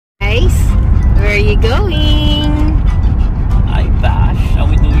you going? Hi, Bash. Are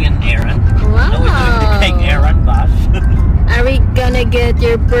we doing an errand? Wow. Are we doing the cake errand, Bash? Are we gonna get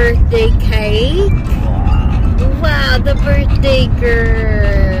your birthday cake? Wow. Wow, the birthday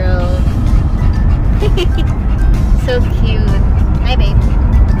girl. So cute. Hi, babe.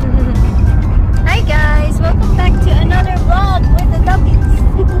 Hi, guys. Welcome back to another vlog with the doggies.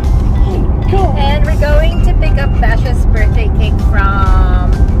 And we're going to pick up Basha's birthday cake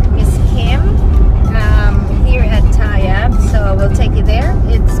from Miss Kim here at Tayab. So we'll take you there.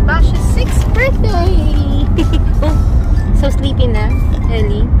 It's Basha's 6th birthday. Oh, so sleepy na,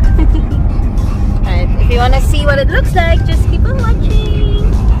 Ellie. Alright, if you want to see what it looks like, just keep on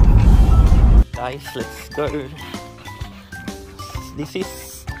watching. Guys, let's go. This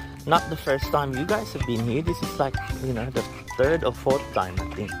is not the first time you guys have been here. This is like, you know, the 3rd or 4th time, I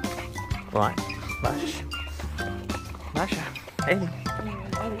think. Right, Bash. Basha, hey.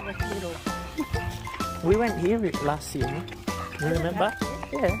 We went here last year. You remember?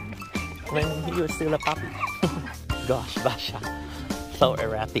 Yeah. When you were still a puppy. Gosh, Basha. So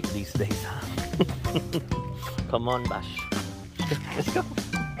erratic these days, huh? Come on, Bash. Let's go.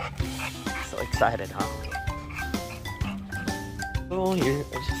 So excited, huh? Oh, here.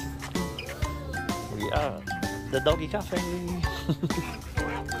 We are the doggy cafe.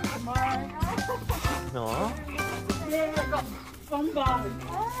 No. Oh,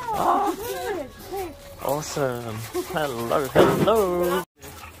 awesome. Hello, hello.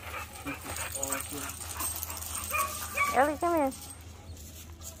 Ellie, come here.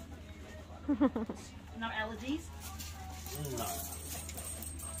 No allergies? No.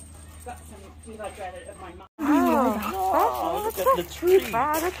 Got some dehydrated of my mum. Oh, look at the tree.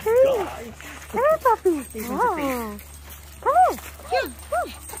 Wow, the tree. Guys. Come here, puppy. Wow. Come here. Wow.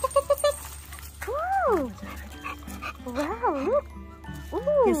 Wow, look.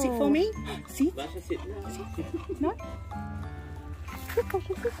 Ooh. You sit for me? Sit. Basha, sit. No? Sit,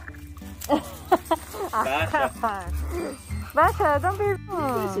 Basha, sit. Basha. Basha, don't be You guys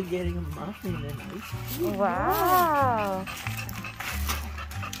wrong. are getting a muffin and ice cream. Wow.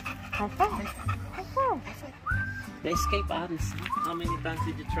 High five. High five. The escape artist. How many times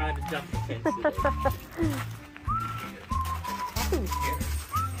did you try to jump the fence today?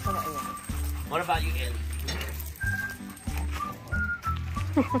 What about you, Ellie?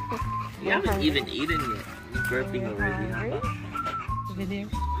 You haven't even eaten yet. You're burping already. Huh? Video.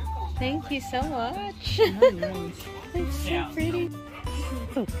 Thank you so much. It's so pretty.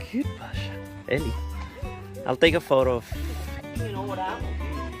 So cute, Basha. Ellie, I'll take a photo of. An order, and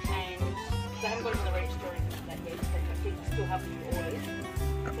they haven't got it on the register or anything like that yet. They I think still have new orders.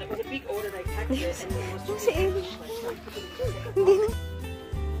 So it was a big order, they packed it, and then it was just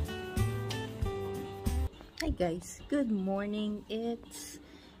Hi guys, good morning. It's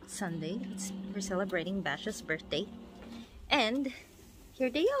Sunday. We're celebrating Basha's birthday. And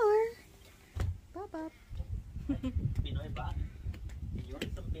here they are. Bop. Pinoy bun. You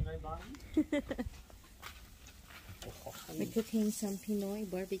want some Pinoy bun? We're cooking some Pinoy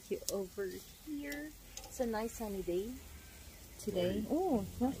barbecue over here. It's a nice sunny day today. Oh, it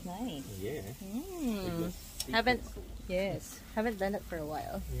smells nice. Yeah. Haven't done it for a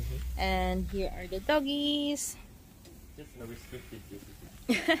while. And here are the doggies. Just a restricted visit.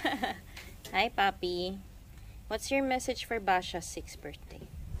 Hi, Papi. What's your message for Basha's 6th birthday?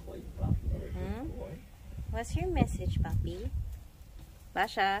 What's your message, Papi?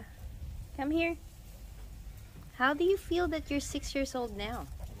 Basha, come here. How do you feel that you're 6 years old now?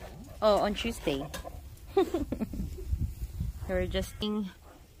 Oh, on Tuesday. We're just waiting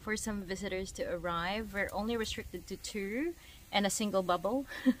for some visitors to arrive. We're only restricted to 2 and a single bubble.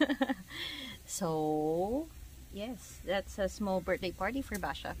 So, yes, that's a small birthday party for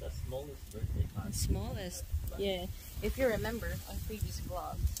Basha. The smallest birthday party. Smallest, yeah. If you remember on previous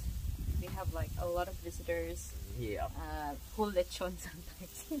vlogs, we have like a lot of visitors. Yeah. Full lechon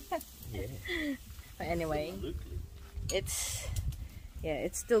sometimes. Yeah. But anyway, Absolutely.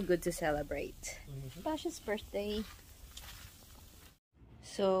 it's still good to celebrate Basha's birthday.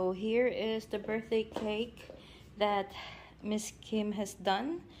 So here is the birthday cake that Miss Kim has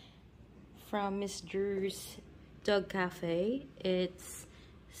done from Miss Drew's Dog Cafe. It's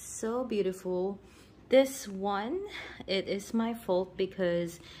so beautiful. This one, it is my fault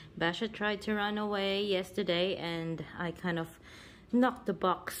because Basha tried to run away yesterday and I kind of knocked the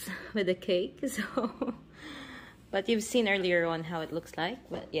box with the cake. So, but you've seen earlier on how it looks like.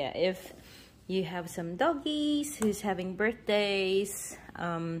 But yeah, if you have some doggies who's having birthdays,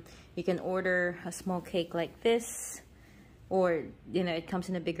 you can order a small cake like this, or you know, it comes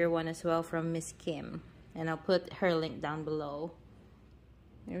in a bigger one as well from Miss Kim, and I'll put her link down below.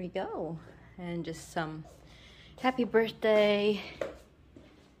 There we go. And just some happy birthday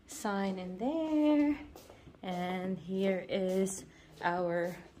sign in there. And here is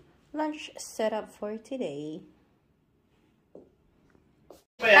our lunch setup for today.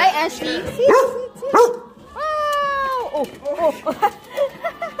 Hi, Ashley. Sit. Wow! Oh.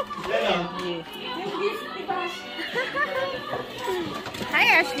 Hi,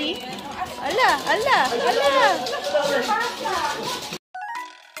 Ashley. Ala.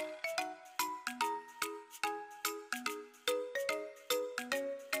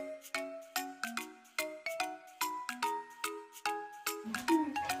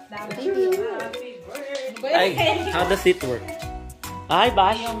 Ay, how does it work? Hi,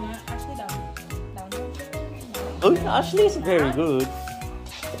 Bash. Oh, Ashley is very good.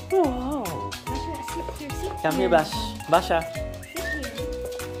 Wow. Come here, Bash. Basha.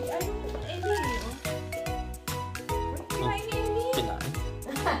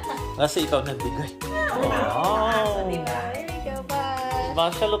 Kasi ikaw nagbigay. Wow. There you go, Bash.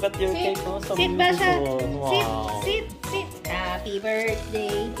 Basha, look at your cake. Oh, so Sit, Basha. beautiful. Wow. Sit. Happy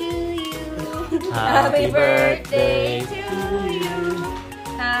birthday to you. Happy birthday to you.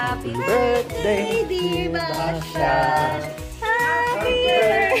 Happy birthday, dear Basha. Happy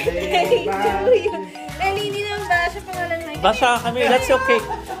birthday to you. Eli, hindi naman Basha pangalan na. Basha, come here. That's your cake.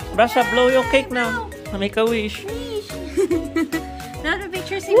 Basha, blow your cake now. Make a wish. Not a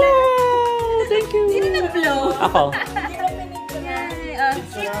picture sila. Wow, thank you. Sino nag-blow? Ako.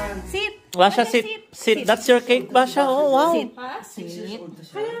 Sit. Basha, sit. That's your cake, Basha. Oh, wow. Sit.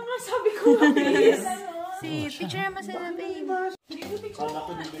 Kaya nga sabi ko, please. Sit. Picture naman sila, babe.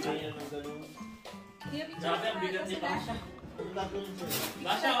 Grabe, ang bigat ni Basha.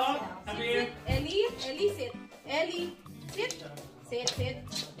 Basha, oh. Come here. Ellie, sit. Ellie, sit. Sit.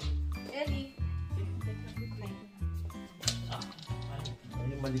 Ellie.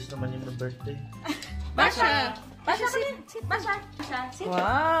 Ay, malis naman yung birthday. Basha, sit. Basha, sit.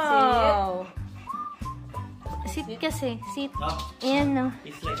 Wow. Sit kasi. Sit. No, Ayan, no.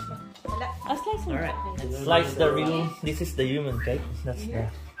 slice na. Slice mo. Alright. Slice the real. This is the human cake. That's the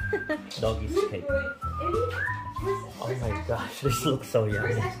doggy's cake. Oh my gosh, this looks so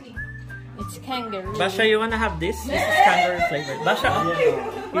yummy. It's kangaroo. Basha, you wanna have this? This is kangaroo flavored. Basha,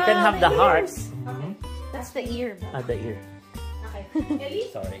 you can have the hearts. That's the ear. The ear. Ellie?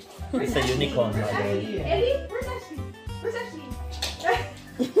 Sorry. It's a unicorn, by the way. Ellie? Where's Ashley?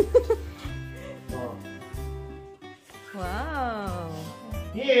 Wow.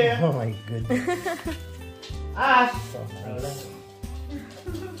 Here! Oh my goodness. Ash! So nice.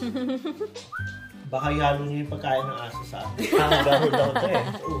 Baka ihalo niyo yung pagkain ng aso sa akin. Kangaroo daw to eh.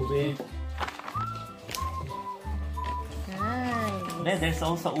 Ube. Nice. Then there's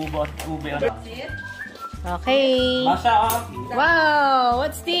also ube on it. Okay. Basha, oh. Wow,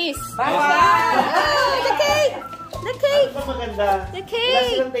 what's this? Wow! The cake! The cake! Ano ba maganda? The Wala cake!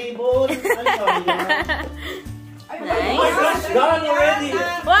 silang table. Ay, sorry. Nice. It's done already.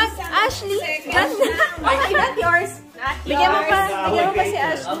 What? Ashley? Ganda. Okay, not yours. Bigyan mo pa si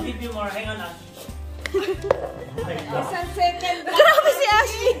Ashley. I'll give you more. Hang on, Ash. Isang second. Grabe si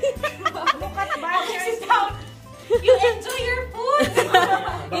Ashley. Look at Basha. Sit down. You enjoy your food.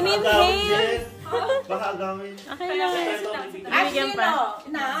 In-inhale. Baka agawin. Okay lang. Ashley, Bigyan pa.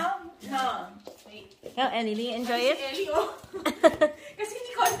 No. Ikaw, Ellie, do you enjoy it? Ellie, oh. Kasi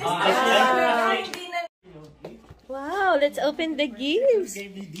hindi contest. Ashley. Hindi na. Wow, let's open the gifts.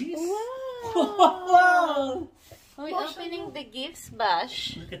 Gave me this. Wow. We're opening the gifts,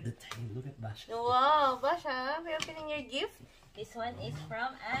 Bash. Look at the thing. Look at Basha. Wow, Basha, we're opening your gift. This one is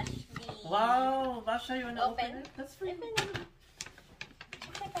from Ashley. Wow, Basha, you wanna open it? That's for you. Wow,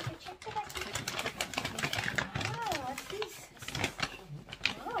 what's this?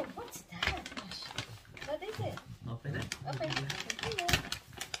 Wow, what's that? What is it? Open it. Open it.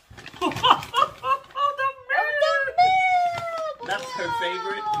 Oh, the milk! That's her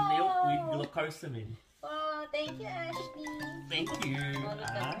favorite milk with glucosamine. Oh, thank you, Ashley. Thank you, Oh, look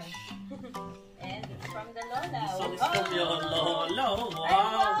at Ash. And it's from the Lola. So it's from your Lolo. Wow.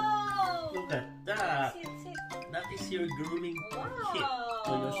 Wow. Look at that. Sit. That is your grooming kit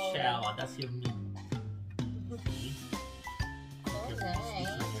for your shower. That's your meat. See? So Just nice.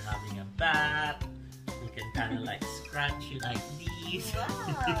 when you're having a bath, you can kind of like scratch it like this.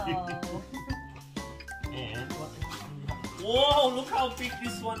 Wow. And what else do you have? Whoa, look how big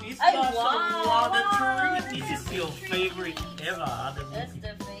this one is. Ay, Basha. wow. The tree. This is your favorite ever. That's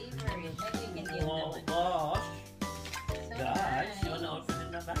the favorite. Maybe you can give Oh them. gosh. So Guys, you wanna nice. open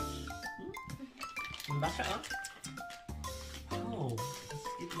it now, Bash? Basha, huh? Oh, let's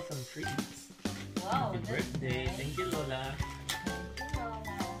give you some treats. Wow, Happy that's birthday. nice. Thank you, Lola. Thank you,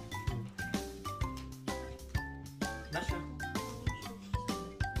 Lola.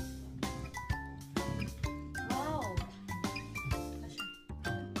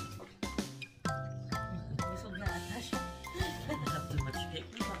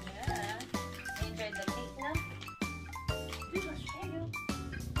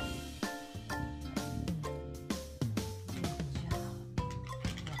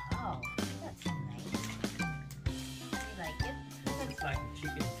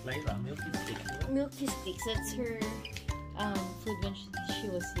 Layla, milky sticks. Milky sticks. That's her food when she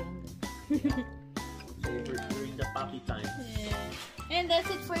was younger. Favorite during the puppy time. Yeah. And that's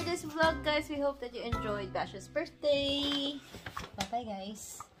it for this vlog, guys. We hope that you enjoyed Basha's birthday. Bye-bye,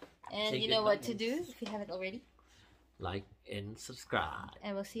 guys. And Say you know what to goodbye. do if you haven't already. Like and subscribe.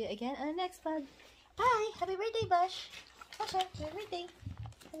 And we'll see you again on the next vlog. Bye! Happy birthday, Bash! Basha, happy birthday!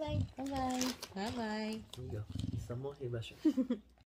 Bye-bye. Bye-bye. Bye-bye. Here you go. Some more here, Basha.